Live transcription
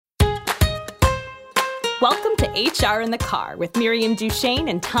Welcome to HR in the Car with Miriam Duchesne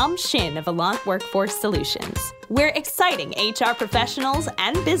and Tom Shin of Allant Workforce Solutions, where exciting HR professionals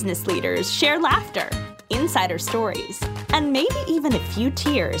and business leaders share laughter, insider stories, and maybe even a few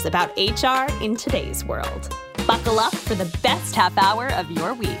tears about HR in today's world. Buckle up for the best half hour of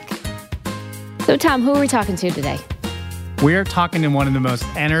your week. So, Tom, who are we talking to today? We're talking to one of the most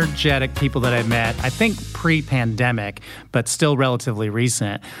energetic people that I've met, I think pre-pandemic, but still relatively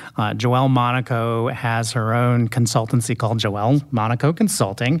recent. Joelle Monaco has her own consultancy called Joelle Monaco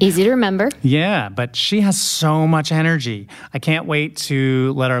Consulting. Easy to remember. Yeah, but she has so much energy. I can't wait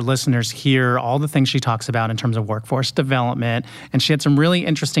to let our listeners hear all the things she talks about in terms of workforce development. And she had some really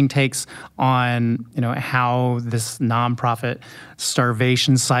interesting takes on, how this nonprofit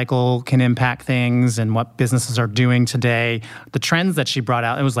starvation cycle can impact things and what businesses are doing today. The trends that she brought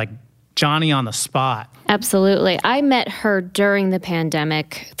out, it was like Johnny on the spot. Absolutely. I met her during the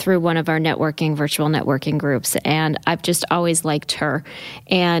pandemic through one of our virtual networking groups, and I've just always liked her.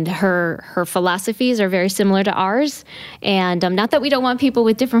 And her philosophies are very similar to ours. And not that we don't want people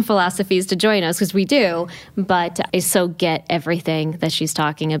with different philosophies to join us, because we do, but I so get everything that she's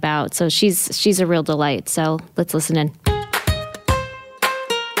talking about. So she's a real delight. So let's listen in.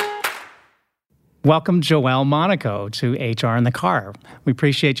 Welcome, Joelle Monaco, to HR in the Car. We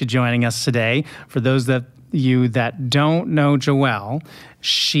appreciate you joining us today. For those of you that don't know Joelle,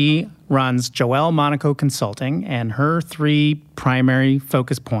 she runs Joelle Monaco Consulting, and her three primary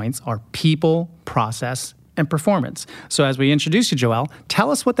focus points are people, process, and performance. So as we introduce you, Joelle,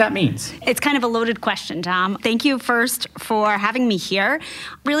 tell us what that means. It's kind of a loaded question, Tom. Thank you first for having me here.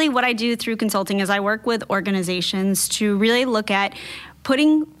 Really, what I do through consulting is I work with organizations to really look at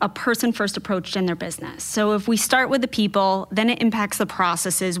putting a person-first approach in their business. So if we start with the people, then it impacts the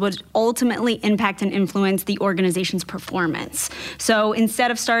processes, which ultimately impact and influence the organization's performance. So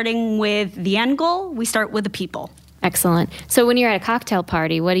instead of starting with the end goal, we start with the people. Excellent. So when you're at a cocktail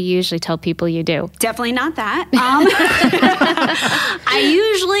party, what do you usually tell people you do? Definitely not that. I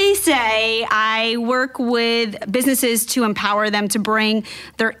usually say I work with businesses to empower them to bring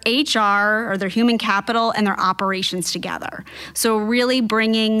their HR or their human capital and their operations together. So really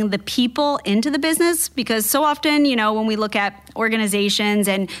bringing the people into the business, because so often, when we look at organizations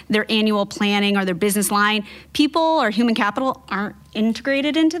and their annual planning or their business line, people or human capital aren't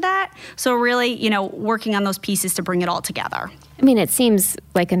integrated into that. So really, working on those pieces to bring it all together. I mean, it seems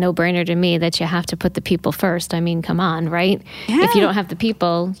like a no-brainer to me that you have to put the people first. I mean, come on, right? Yeah. If you don't have the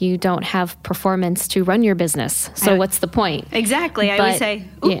people, you don't have performance to run your business. So what's the point? Exactly. I always say,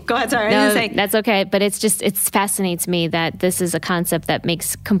 go ahead, sorry. That's okay. But it fascinates me that this is a concept that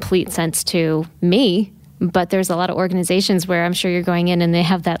makes complete sense to me. But there's a lot of organizations where I'm sure you're going in and they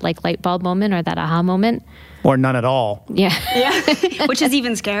have that light bulb moment or that aha moment. Or none at all. Yeah. Which is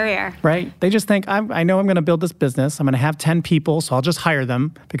even scarier. Right. They just think, I know I'm going to build this business. I'm going to have 10 people, so I'll just hire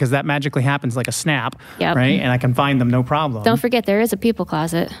them because that magically happens like a snap. Yep. Right? And I can find them, no problem. Don't forget, there is a people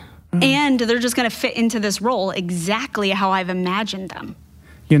closet. And they're just going to fit into this role exactly how I've imagined them.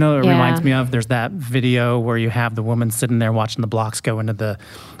 It reminds me of, there's that video where you have the woman sitting there watching the blocks go into the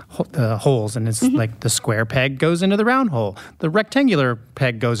holes, and it's like the square peg goes into the round hole. The rectangular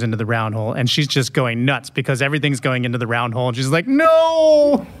peg goes into the round hole, and she's just going nuts because everything's going into the round hole, and she's like,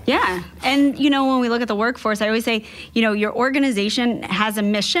 no! Yeah. And, when we look at the workforce, I always say, your organization has a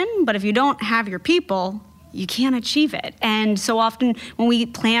mission, but if you don't have your people, you can't achieve it. And so often when we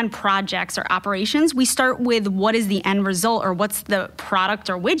plan projects or operations, we start with what is the end result or what's the product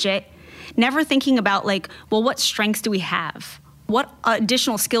or widget, never thinking about what strengths do we have? What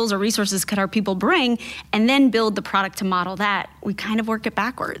additional skills or resources could our people bring? And then build the product to model that. We kind of work it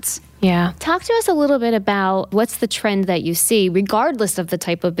backwards. Yeah. Talk to us a little bit about what's the trend that you see, regardless of the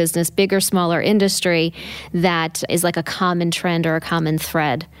type of business, big or smaller industry, that is like a common trend or a common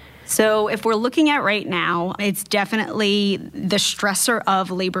thread. So if we're looking at right now, it's definitely the stressor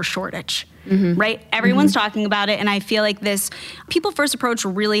of labor shortage, right? Everyone's talking about it, and I feel like this people-first approach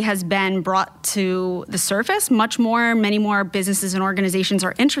really has been brought to the surface. Many more businesses and organizations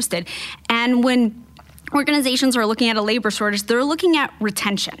are interested. And when organizations are looking at a labor shortage, they're looking at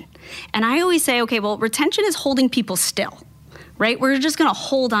retention. And I always say, retention is holding people still. Right? We're just going to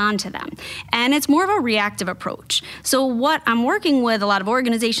hold on to them. And it's more of a reactive approach. So what I'm working with a lot of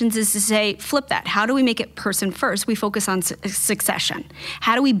organizations is to say, flip that. How do we make it person first? We focus on succession.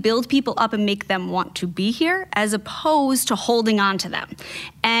 How do we build people up and make them want to be here as opposed to holding on to them?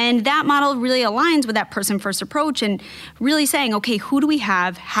 And that model really aligns with that person first approach and really saying, okay, who do we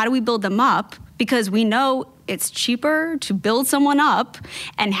have? How do we build them up? Because we know it's cheaper to build someone up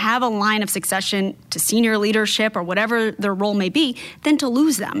and have a line of succession to senior leadership or whatever their role may be than to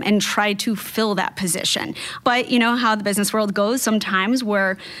lose them and try to fill that position. But you know how the business world goes, sometimes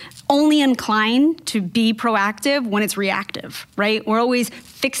we're only inclined to be proactive when it's reactive, right? We're always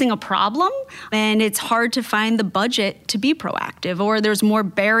fixing a problem, and it's hard to find the budget to be proactive, or there's more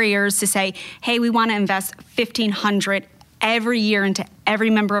barriers to say, hey, we want to invest $1,500 every year into every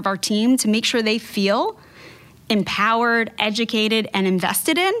member of our team to make sure they feel empowered, educated, and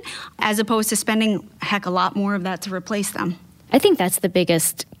invested in, as opposed to spending a heck a lot more of that to replace them. I think that's the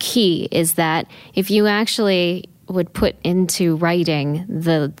biggest key, is that if you actually would put into writing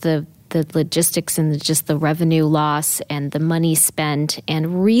the logistics and just the revenue loss and the money spent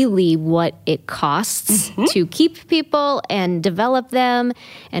and really what it costs to keep people and develop them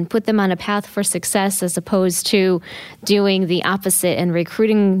and put them on a path for success, as opposed to doing the opposite and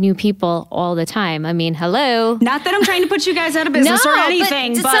recruiting new people all the time. I mean, hello. Not that I'm trying to put you guys out of business or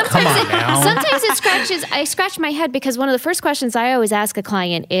anything, but sometimes I scratch my head, because one of the first questions I always ask a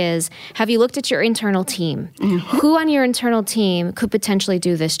client is, have you looked at your internal team? Who on your internal team could potentially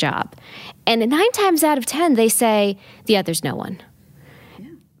do this job? And 9 times out of 10, they say, yeah, there's no one. Yeah.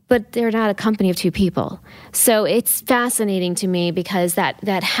 But they're not a company of 2 people. So it's fascinating to me, because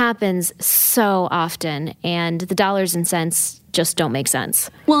that happens so often, and the dollars and cents just don't make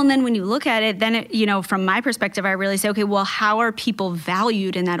sense. Well, and then when you look at it, then, from my perspective, I really say, okay, well, how are people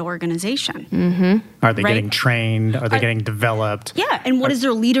valued in that organization? Are they getting trained? Are they getting developed? Yeah, and what is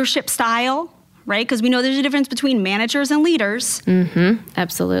their leadership style? Right? Because we know there's a difference between managers and leaders.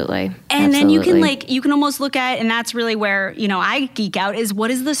 Absolutely. And then you can almost look at, and that's really where, I geek out, is what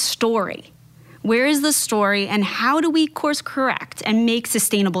is the story? Where is the story, and how do we course correct and make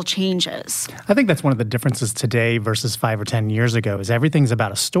sustainable changes? I think that's one of the differences today versus 5 or 10 years ago, is everything's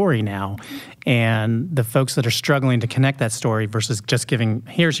about a story now. And the folks that are struggling to connect that story versus just giving,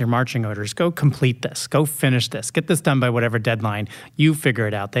 here's your marching orders, go complete this, go finish this, get this done by whatever deadline, you figure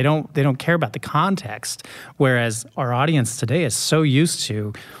it out. They don't care about the context. Whereas our audience today is so used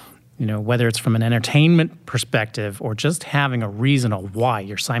to, whether it's from an entertainment perspective or just having a reason of why.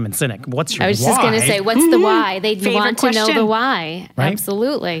 You're Simon Sinek. What's your why? I was just going to say, what's the why? They want to know the why. Right?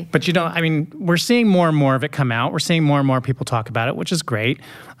 Absolutely. But we're seeing more and more of it come out. We're seeing more and more people talk about it, which is great.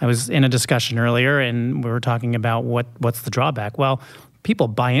 I was in a discussion earlier, and we were talking about what's the drawback. Well, people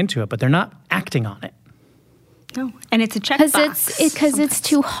buy into it, but they're not acting on it. No, and it's a checkbox. Because it's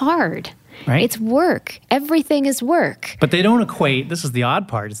too hard. Right? It's work. Everything is work. But they don't equate, this is the odd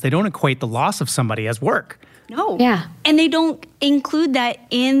part, is they don't equate the loss of somebody as work. No. Yeah. And they don't include that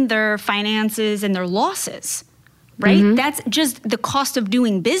in their finances and their losses, right? That's just the cost of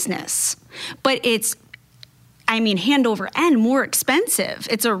doing business. But it's, hand over end, more expensive.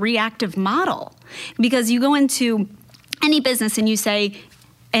 It's a reactive model. Because you go into any business and you say,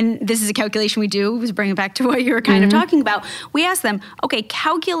 and this is a calculation we do, to bring it back to what you were kind of talking about. We ask them, okay,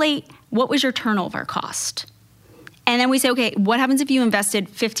 calculate what was your turnover cost? And then we say, okay, what happens if you invested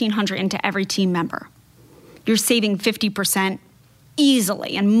 $1,500 into every team member? You're saving 50%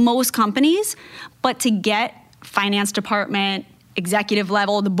 easily in most companies, but to get finance department, executive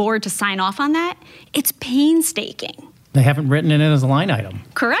level, the board to sign off on that, it's painstaking. They haven't written it in as a line item.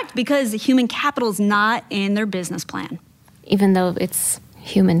 Correct, because human capital is not in their business plan. Even though it's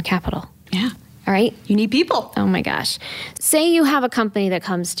human capital. Yeah. All right? You need people. Oh my gosh. Say you have a company that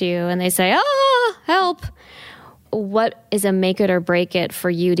comes to you and they say, help. What is a make it or break it for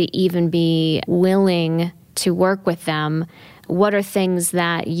you to even be willing to work with them? What are things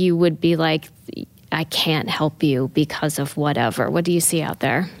that you would be like, I can't help you because of whatever? What do you see out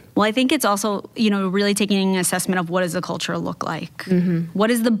there? Well, I think it's also, really taking an assessment of what does the culture look like?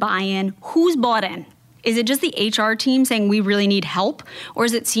 What is the buy-in? Who's bought in? Is it just the HR team saying we really need help? Or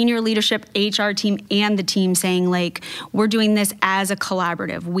is it senior leadership, HR team, and the team saying, we're doing this as a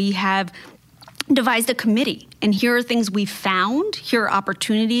collaborative? We have devised a committee, and here are things we found, here are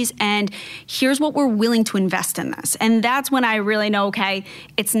opportunities, and here's what we're willing to invest in this. And that's when I really know, okay,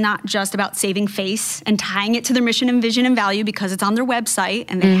 it's not just about saving face and tying it to their mission and vision and value because it's on their website,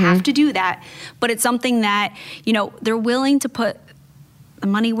 and they have to do that, but it's something that, they're willing to put the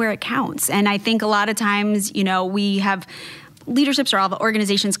money where it counts. And I think a lot of times, we have leaderships or all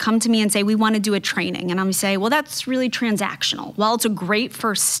organizations come to me and say, we want to do a training. And I'm say, well, that's really transactional. While it's a great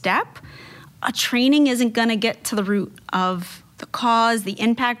first step, a training isn't going to get to the root of the cause, the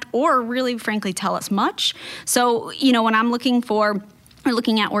impact, or really, frankly, tell us much. So, when I'm looking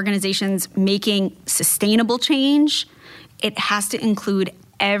at organizations making sustainable change, it has to include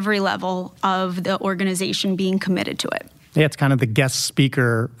every level of the organization being committed to it. Yeah, it's kind of the guest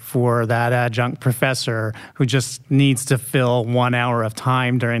speaker for that adjunct professor who just needs to fill 1 hour of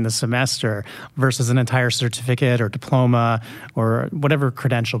time during the semester versus an entire certificate or diploma or whatever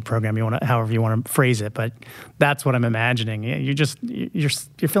credential program you want to, however you want to phrase it. But that's what I'm imagining. You're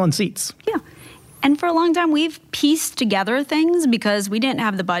filling seats. Yeah. And for a long time, we've pieced together things because we didn't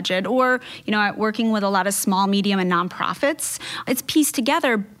have the budget, or, working with a lot of small, medium, and nonprofits, it's pieced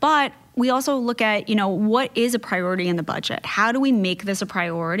together. But we also look at, what is a priority in the budget? How do we make this a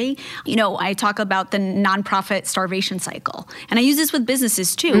priority? I talk about the nonprofit starvation cycle. And I use this with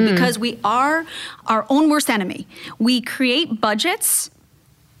businesses too, because we are our own worst enemy. We create budgets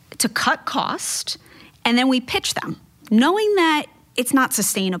to cut cost, and then we pitch them, knowing that it's not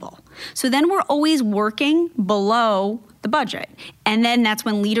sustainable. So then we're always working below the budget. And then that's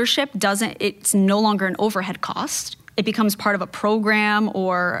when leadership it's no longer an overhead cost. It becomes part of a program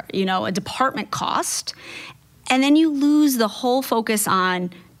or, a department cost. And then you lose the whole focus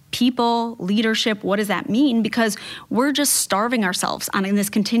on people, leadership. What does that mean? Because we're just starving ourselves in this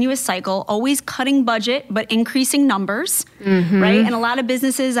continuous cycle, always cutting budget, but increasing numbers, right? And a lot of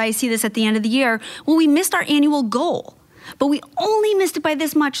businesses, I see this at the end of the year, well, we missed our annual goal, but we only missed it by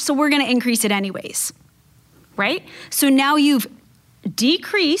this much, so we're going to increase it anyways, right? So now you've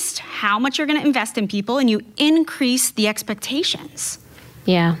decreased how much you're going to invest in people, and you increase the expectations.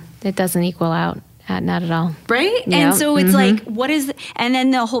 Yeah, it doesn't equal out. Not at all. Right? Yep. And so it's like, and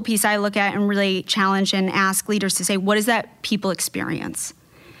then the whole piece I look at and really challenge and ask leaders to say, what is that people experience?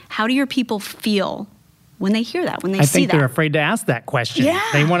 How do your people feel when they hear that, when they see that? I think they're afraid to ask that question. Yeah.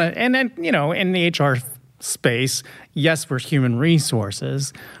 They want to, and then, in the HR space, yes, we're human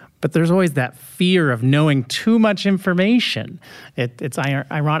resources, but there's always that fear of knowing too much information. It's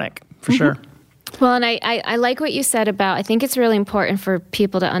ironic, for sure. Well, and I like what you said about, I think it's really important for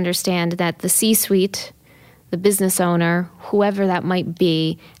people to understand that the C-suite, the business owner, whoever that might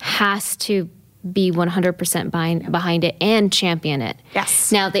be, has to be 100% behind it and champion it.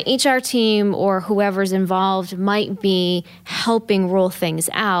 Yes. Now, the HR team or whoever's involved might be helping roll things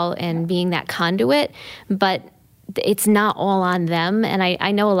out and being that conduit, but it's not all on them. And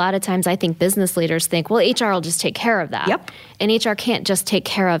I know a lot of times I think business leaders think, well, HR will just take care of that. Yep. And HR can't just take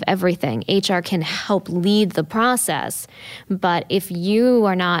care of everything. HR can help lead the process. But if you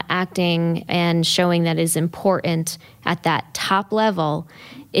are not acting and showing that is important at that top level,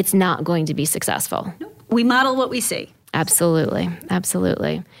 it's not going to be successful. We model what we see. Absolutely.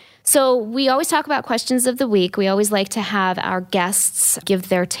 Absolutely. So we always talk about questions of the week. We always like to have our guests give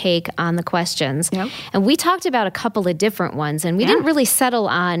their take on the questions. Yep. And we talked about a couple of different ones, and we didn't really settle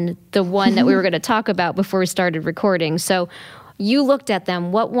on the one that we were going to talk about before we started recording. So you looked at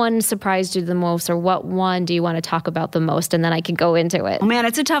them. What one surprised you the most, or what one do you want to talk about the most? And then I can go into it. Oh, man,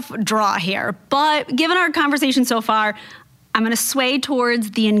 it's a tough draw here. But given our conversation so far, I'm going to sway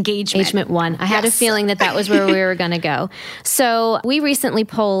towards the engagement one. I had a feeling that was where we were going to go. So we recently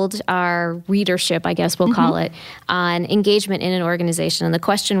polled our readership, I guess we'll call it, on engagement in an organization. And the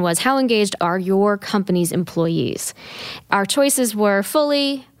question was, how engaged are your company's employees? Our choices were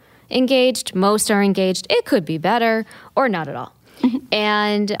fully engaged, most are engaged, it could be better, or not at all.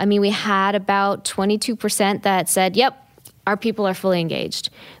 And we had about 22% that said, yep, our people are fully engaged.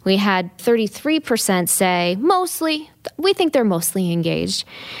 We had 33% say mostly. We think they're mostly engaged.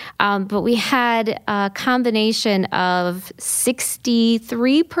 But we had a combination of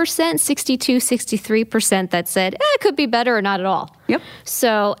 63% that said, it could be better or not at all. Yep.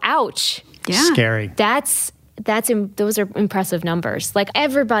 So, ouch. Yeah. Scary. Those are impressive numbers. Like,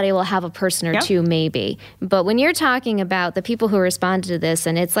 everybody will have a person or two maybe. But when you're talking about the people who responded to this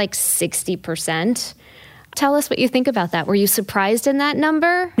and it's like 60%, tell us what you think about that. Were you surprised in that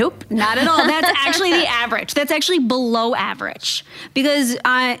number? Nope, not at all. That's actually the average. That's actually below average. Because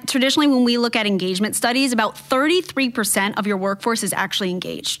traditionally when we look at engagement studies, about 33% of your workforce is actually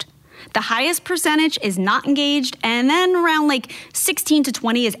engaged. The highest percentage is not engaged, and then around 16 to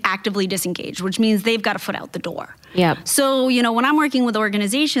 20 is actively disengaged, which means they've got a foot out the door. Yep. So, when I'm working with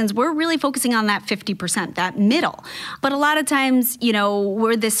organizations, we're really focusing on that 50%, that middle. But a lot of times,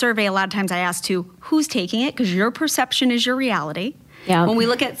 with this survey, a lot of times I ask who's taking it? Because your perception is your reality. Yeah. When we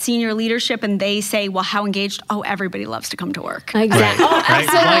look at senior leadership and they say, well, how engaged? Oh, everybody loves to come to work. Exactly.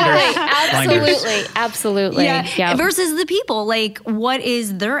 Right. Absolutely. Absolutely. Yeah. Yep. Versus the people, what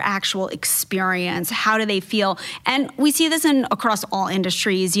is their actual experience? How do they feel? And we see this across all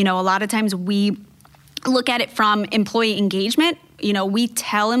industries. A lot of times we look at it from employee engagement. We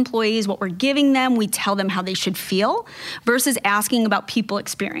tell employees what we're giving them. We tell them how they should feel versus asking about people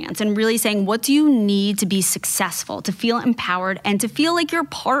experience and really saying, what do you need to be successful, to feel empowered, and to feel like you're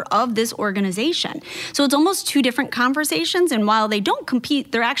part of this organization? So it's almost two different conversations. And while they don't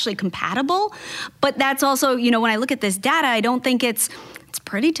compete, they're actually compatible. But that's also, when I look at this data, I don't think it's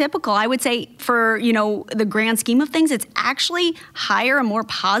pretty typical. I would say for, the grand scheme of things, it's actually higher and more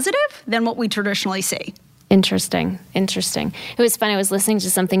positive than what we traditionally see. Interesting. It was funny. I was listening to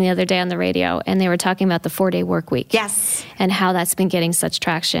something the other day on the radio, and they were talking about the 4-day work week. Yes. And how that's been getting such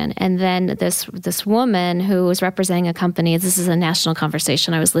traction. And then this woman who was representing a company, this is a national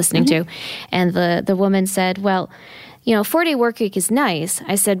conversation I was listening to, and the woman said, well, 4-day work week is nice.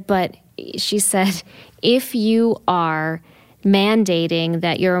 I said, but she said, if you are mandating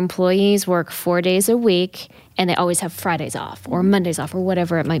that your employees work 4 days a week and they always have Fridays off or Mondays off or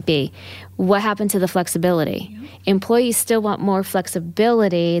whatever it might be, what happened to the flexibility? Employees still want more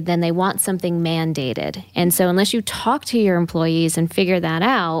flexibility than they want something mandated. And so unless you talk to your employees and figure that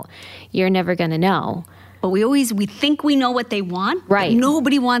out, you're never going to know. But we think we know what they want, right? But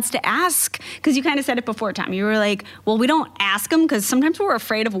nobody wants to ask, because you kind of said it before, Tom. You were like, well, we don't ask them because sometimes we're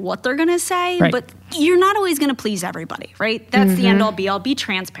afraid of what they're going to say, right. But you're not always going to please everybody, right? That's the end all be all. Be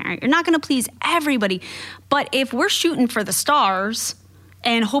transparent. You're not going to please everybody. But if we're shooting for the stars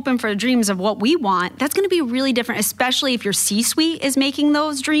and hoping for the dreams of what we want, that's going to be really different, especially if your C-suite is making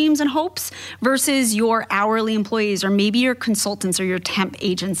those dreams and hopes versus your hourly employees or maybe your consultants or your temp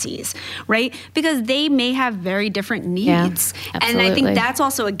agencies, right? Because they may have very different needs. Yeah, and I think that's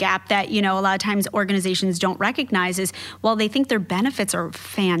also a gap that, a lot of times organizations don't recognize is while they think their benefits are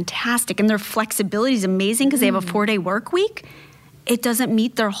fantastic and their flexibility is amazing because they have a 4-day work week, it doesn't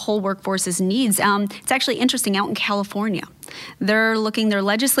meet their whole workforce's needs. It's actually interesting out in California. Their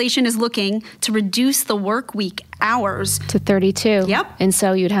legislation is looking to reduce the work week hours to 32. Yep. And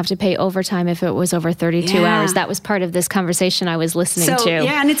so you'd have to pay overtime if it was over 32 hours. That was part of this conversation I was listening to.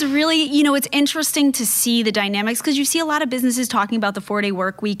 Yeah, and it's really, it's interesting to see the dynamics because you see a lot of businesses talking about the 4-day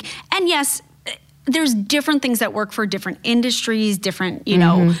work week. And yes, there's different things that work for different industries, different,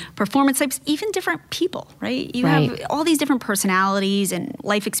 performance types, even different people, right? You have all these different personalities and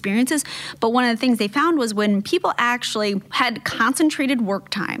life experiences. But one of the things they found was when people actually had concentrated work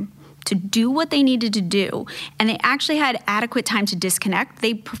time to do what they needed to do, and they actually had adequate time to disconnect,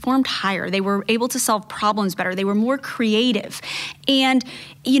 they performed higher. They were able to solve problems better. They were more creative. And,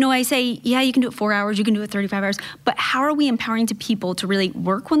 I say, yeah, you can do it 4 hours, you can do it 35 hours, but how are we empowering people to really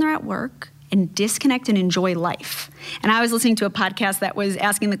work when they're at work and disconnect and enjoy life? And I was listening to a podcast that was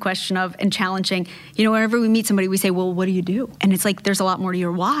asking the question of and challenging, whenever we meet somebody, we say, well, what do you do? And it's like, there's a lot more to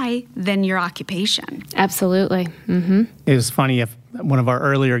your why than your occupation. Absolutely. Mm-hmm. It was funny if one of our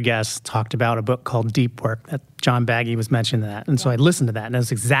earlier guests talked about a book called Deep Work, that John Baggy was mentioning that. And so I listened to that, and it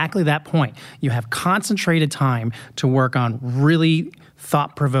was exactly that point. You have concentrated time to work on really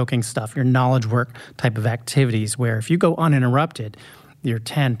thought-provoking stuff, your knowledge work type of activities, where if you go uninterrupted, you're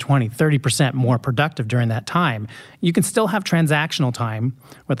 10, 20, 30% more productive during that time. You can still have transactional time,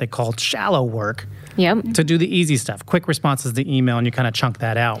 what they call shallow work, to do the easy stuff. Quick responses to email, and you kind of chunk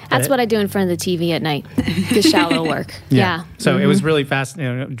that out. That's what I do in front of the TV at night, the shallow work. Yeah. So it was really fast.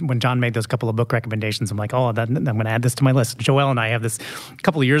 When John made those couple of book recommendations, I'm like, I'm going to add this to my list. Joelle and I have this a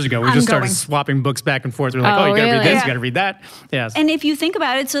couple of years ago. We just started swapping books back and forth. We're like, you got to read this, you got to read that. Yes. And if you think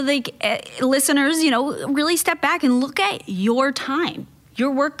about it, so listeners, really step back and look at your time.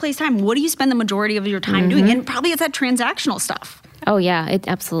 Your workplace time. What do you spend the majority of your time doing? And probably it's that transactional stuff. Oh, yeah, it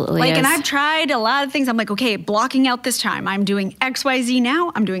absolutely is. And I've tried a lot of things. I'm like, okay, blocking out this time. I'm doing XYZ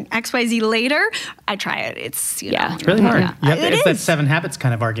now. I'm doing XYZ later. I try it. It's, it's really hard. Yeah. It's that 7 habits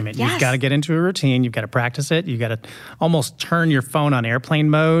kind of argument. Yes. You've got to get into a routine. You've got to practice it. You've got to almost turn your phone on airplane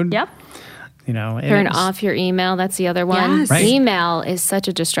mode. Yep. Turn off your email. That's the other one. Yes. Right. Email is such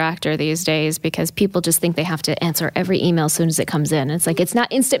a distractor these days because people just think they have to answer every email as soon as it comes in. It's like, it's not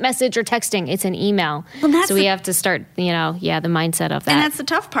instant message or texting. It's an email. So we have to start, the mindset of that. And that's the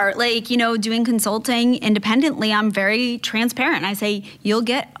tough part. Doing consulting independently, I'm very transparent. I say, you'll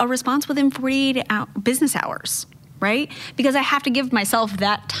get a response within 48 business hours, right? Because I have to give myself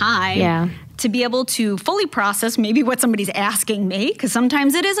that time to be able to fully process maybe what somebody's asking me, because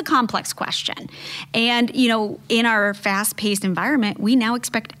sometimes it is a complex question. And, in our fast-paced environment, we now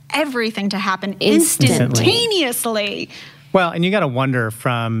expect everything to happen instantaneously. Well, and you got to wonder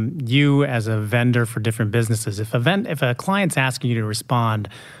from you as a vendor for different businesses, if a client's asking you to respond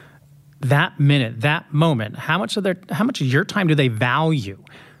that minute, that moment, how much of your time do they value,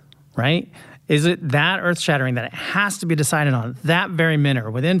 right? Is it that earth-shattering that it has to be decided on that very minute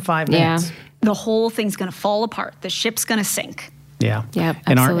or within 5 minutes? The whole thing's going to fall apart. The ship's going to sink. Yep,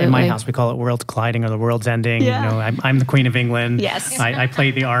 In absolutely. my house, we call it worlds colliding or the world's ending. Yeah. You know, I'm the Queen of England. Yes. I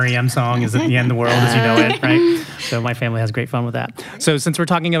play the REM song, Is It the End of the World as You know it, right? So my family has great fun with that. So since we're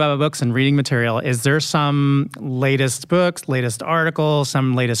talking about books and reading material, is there some latest books, latest article,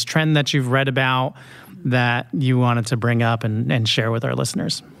 some latest trend that you've read about that you wanted to bring up and share with our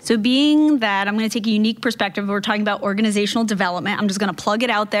listeners? So being that I'm going to take a unique perspective, we're talking about organizational development. I'm just going to plug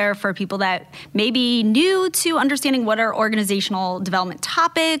it out there for people that may be new to understanding what are organizational development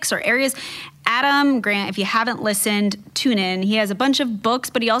topics or areas. Adam Grant, if you haven't listened, tune in. He has a bunch of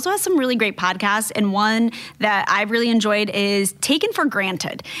books, but he also has some really great podcasts. And one that I've really enjoyed is Taken for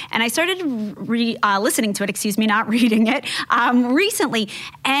Granted. And I started listening to it, not reading it, recently.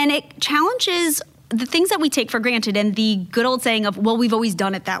 And it challenges the things that we take for granted and the good old saying of, well, we've always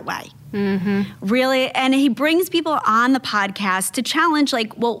done it that way. Mm-hmm. Really? And he brings people on the podcast to challenge,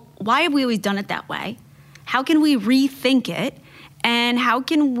 like, well, why have we always done it that way? How can we rethink it? And how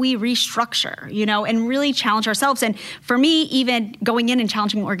can we restructure, and really challenge ourselves? And for me, even going in and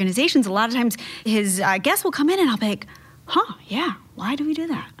challenging organizations, a lot of times his guests will come in and I'll be like, yeah, why do we do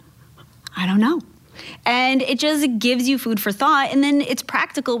that? I don't know. And it just gives you food for thought. And then it's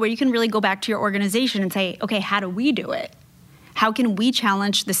practical where you can really go back to your organization and say, okay, how do we do it? How can we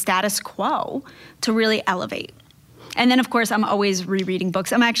challenge the status quo to really elevate? And then, of course, I'm always rereading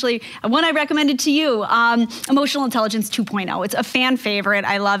books. I'm actually, one I recommended to you, Emotional Intelligence 2.0. It's a fan favorite.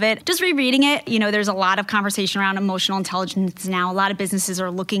 I love it. Just rereading it, there's a lot of conversation around emotional intelligence now. A lot of businesses are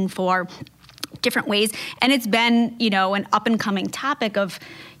looking for different ways. And it's been, an up-and-coming topic of,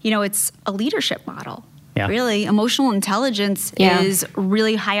 it's a leadership model. Yeah. Really, emotional intelligence is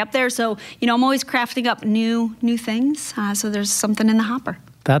really high up there. So, I'm always crafting up new things. So there's something in the hopper.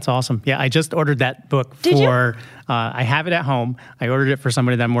 That's awesome. Yeah, I just ordered that book Did you? I have it at home. I ordered it for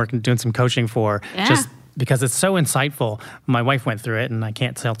somebody that I'm doing some coaching for. Yeah. Just because it's so insightful. My wife went through it, and I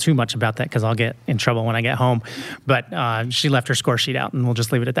can't tell too much about that because I'll get in trouble when I get home. But she left her score sheet out, and we'll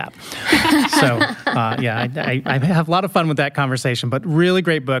just leave it at that. So, I have a lot of fun with that conversation. But really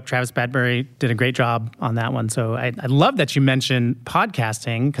great book. Travis Badbury did a great job on that one. So I love that you mentioned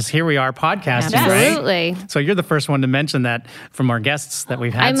podcasting, because here we are podcasting, Absolutely. right? So you're the first one to mention that from our guests that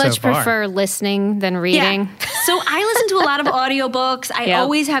we've had I so much far. prefer listening than reading. Yeah. So I listen to a lot of audiobooks. I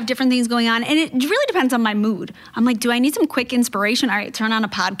always have different things going on. And it really depends on my mood. I'm like, do I need some quick inspiration? All right, turn on a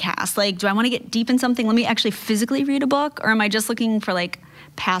podcast. Like, do I want to get deep in something? Let me actually physically read a book. Or am I just looking for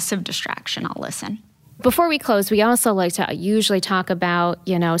passive distraction? I'll listen. Before we close, we also like to usually talk about,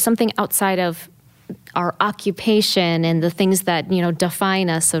 something outside of our occupation and the things that, define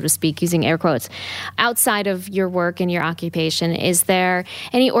us, so to speak, using air quotes. Outside of your work and your occupation, is there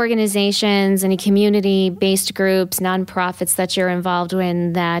any organizations, any community-based groups, nonprofits that you're involved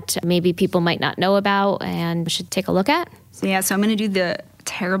in that maybe people might not know about and should take a look at? So I'm going to do the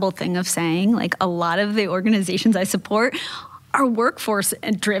terrible thing of saying, a lot of the organizations I support are workforce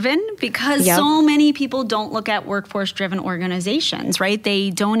driven, because so many people don't look at workforce driven organizations, right? They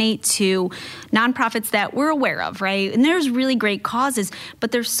donate to nonprofits that we're aware of, right? And there's really great causes,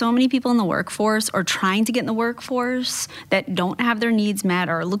 but there's so many people in the workforce or trying to get in the workforce that don't have their needs met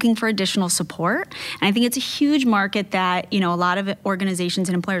or are looking for additional support. And I think it's a huge market that, a lot of organizations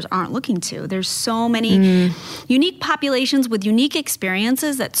and employers aren't looking to. There's so many unique populations with unique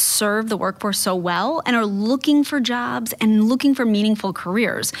experiences that serve the workforce so well and are looking for jobs and looking for meaningful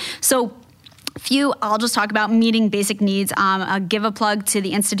careers. So I'll just talk about meeting basic needs. I'll give a plug to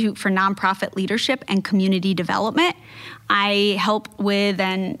the Institute for Nonprofit Leadership and Community Development. I help with,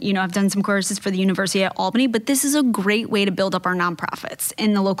 and I've done some courses for the University at Albany, but this is a great way to build up our nonprofits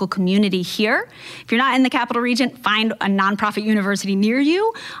in the local community here. If you're not in the Capital Region, find a nonprofit university near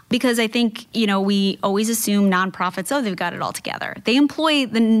you, because I think, we always assume nonprofits, they've got it all together. They employ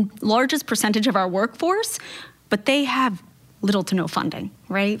the largest percentage of our workforce, but they have little to no funding,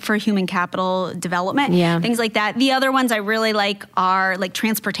 right, for human capital development, things like that. The other ones I really like are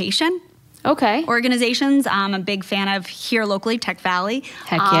transportation. Okay. Organizations. I'm a big fan of here locally, Tech Valley.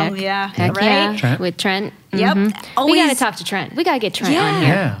 Heck right? yeah. Trent. With Trent. Yep. Mm-hmm. We got to talk to Trent. We got to get Trent on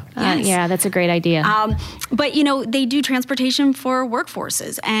here. Yeah. Yeah, that's a great idea. But, they do transportation for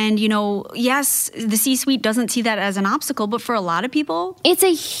workforces. And, yes, the C-suite doesn't see that as an obstacle, but for a lot of people, it's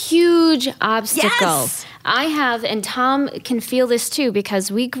a huge obstacle. Yes. I have, and Tom can feel this too,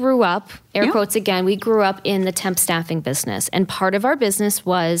 because we grew up, air quotes again, we grew up in the temp staffing business. And part of our business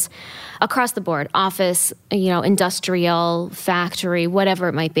was across the board, office, industrial, factory, whatever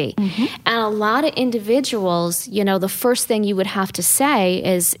it might be. Mm-hmm. And a lot of individuals, the first thing you would have to say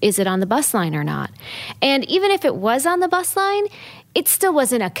is it on the bus line or not? And even if it was on the bus line, it still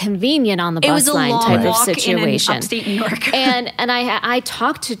wasn't a convenient on the bus line type of situation. In upstate New York. and I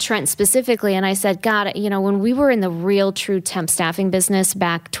talked to Trent specifically, and I said, God, when we were in the real true temp staffing business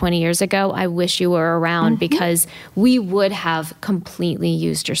back 20 years ago, I wish you were around because we would have completely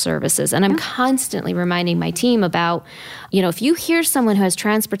used your services. And I'm constantly reminding my team about, if you hear someone who has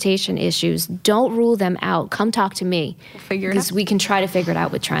transportation issues, don't rule them out. Come talk to me. We'll figure it out. Because we can try to figure it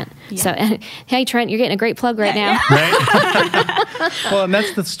out with Trent. Yeah. So, hey, Trent, you're getting a great plug right now. Right? Well, and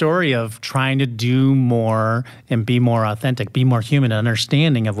that's the story of trying to do more and be more authentic, be more human,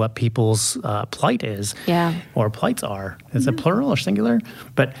 understanding of what people's plight is, or plights are. Is it plural or singular?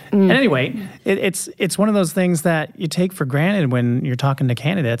 But anyway, it's one of those things that you take for granted when you're talking to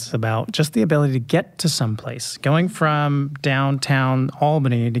candidates about just the ability to get to someplace. Going from downtown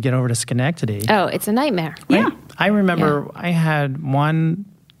Albany to get over to Schenectady. Oh, it's a nightmare. Right? Yeah. I remember I had one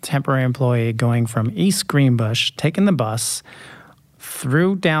temporary employee going from East Greenbush, taking the bus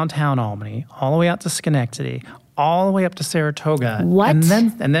through downtown Albany, all the way out to Schenectady, all the way up to Saratoga. What? And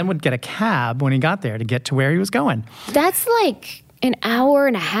then would get a cab when he got there to get to where he was going. That's like an hour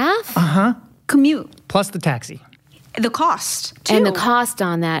and a half? Uh-huh. Commute. Plus the taxi. The cost, too. And the cost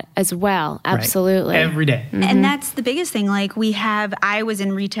on that as well. Absolutely. Right. Every day. Mm-hmm. And that's the biggest thing. I was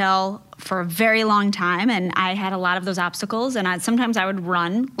in retail for a very long time, and I had a lot of those obstacles, and sometimes I would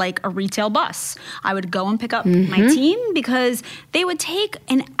run like a retail bus. I would go and pick up my team because they would take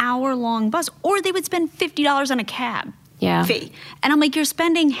an hour-long bus, or they would spend $50 on a cab fee. And I'm like, you're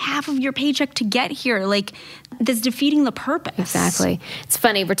spending half of your paycheck to get here. Like, that's defeating the purpose. Exactly. It's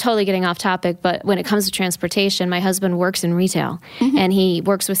funny, we're totally getting off topic, but when it comes to transportation, my husband works in retail, and he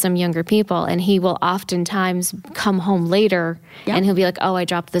works with some younger people, and he will oftentimes come home later, and he'll be like, oh, I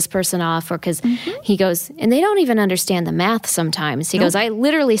dropped this person off, or because he goes, and they don't even understand the math sometimes. He goes, I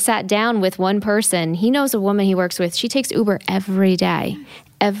literally sat down with one person. He knows a woman he works with. She takes Uber every day,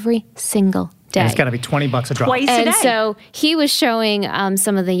 every single day. And it's got to be $20 a drop. Twice a day. And so he was showing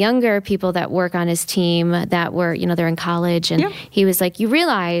some of the younger people that work on his team that were, they're in college. And he was like, you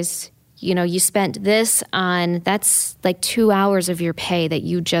realize, you spent this on, that's like 2 hours of your pay that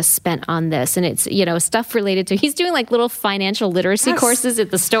you just spent on this. And it's, stuff related to, he's doing like little financial literacy courses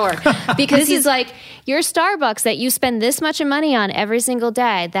at the store. Because he's like, your Starbucks that you spend this much money on every single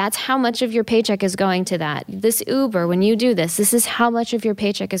day, that's how much of your paycheck is going to that. This Uber, when you do this is how much of your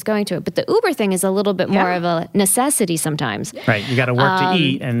paycheck is going to it. But the Uber thing is a little bit more of a necessity sometimes. Right. You got to work to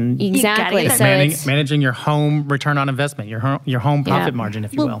eat. And exactly. So managing your home return on investment, your home profit margin,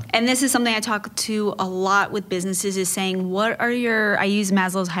 if you will. And this is something I talk to a lot with businesses is saying, I use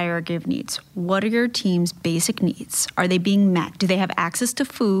Maslow's hierarchy of needs. What are your team's basic needs? Are they being met? Do they have access to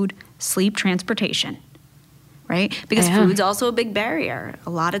food, sleep, transportation? Right? Because food's also a big barrier. A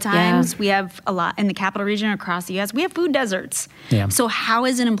lot of times we have a lot in the capital region across the U.S., we have food deserts. Yeah. So how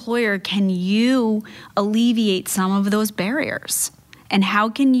as an employer can you alleviate some of those barriers? And how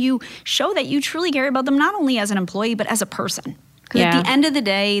can you show that you truly care about them not only as an employee, but as a person? Because at the end of the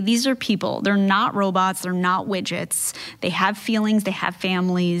day, these are people. They're not robots. They're not widgets. They have feelings. They have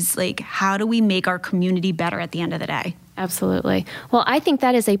families. Like, how do we make our community better at the end of the day? Absolutely. Well, I think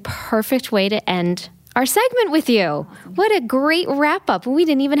that is a perfect way to end our segment with you. What a great wrap up. We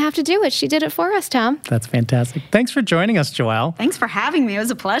didn't even have to do it. She did it for us, Tom. That's fantastic. Thanks for joining us, Joelle. Thanks for having me. It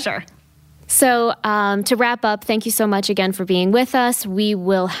was a pleasure. So to wrap up, thank you so much again for being with us. We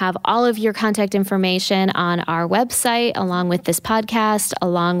will have all of your contact information on our website, along with this podcast,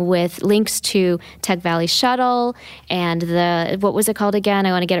 along with links to Tech Valley Shuttle and what was it called again?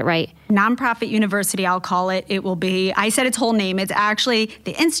 I want to get it right. Nonprofit University, I'll call it. It will be, I said its whole name. It's actually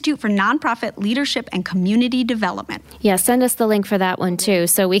the Institute for Nonprofit Leadership and Community Development. Yeah, send us the link for that one too,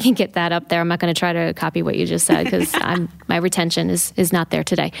 so we can get that up there. I'm not going to try to copy what you just said because my retention is not there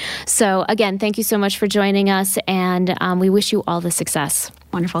today. So again, thank you so much for joining us, and we wish you all the success.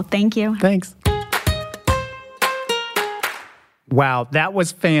 Wonderful. Thank you. Thanks. Wow, that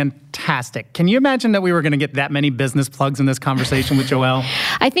was fantastic. Can you imagine that we were going to get that many business plugs in this conversation with Joelle?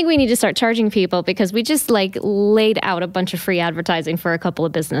 I think we need to start charging people because we just laid out a bunch of free advertising for a couple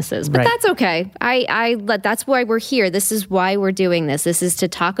of businesses. But that's okay. That's why we're here. This is why we're doing this. This is to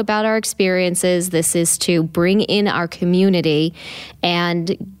talk about our experiences. This is to bring in our community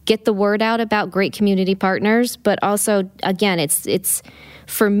and get the word out about great community partners. But also, again, it's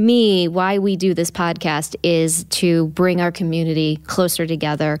for me, why we do this podcast is to bring our community closer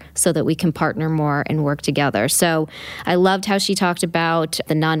together so that we can partner more and work together. So I loved how she talked about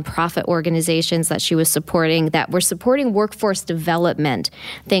the nonprofit organizations that she was supporting, that were supporting workforce development,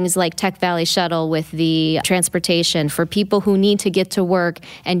 things like Tech Valley Shuttle with the transportation for people who need to get to work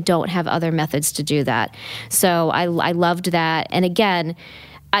and don't have other methods to do that. So I loved that. And again,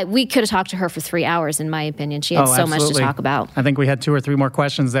 we could have talked to her for 3 hours, in my opinion. She had so much to talk about. I think we had 2 or 3 more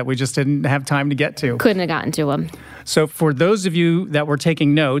questions that we just didn't have time to get to. Couldn't have gotten to them. So for those of you that were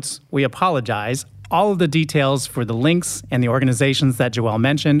taking notes, we apologize. All of the details for the links and the organizations that Joelle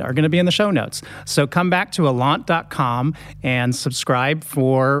mentioned are going to be in the show notes. So come back to Allant.com and subscribe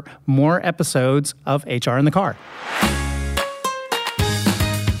for more episodes of HR in the Car.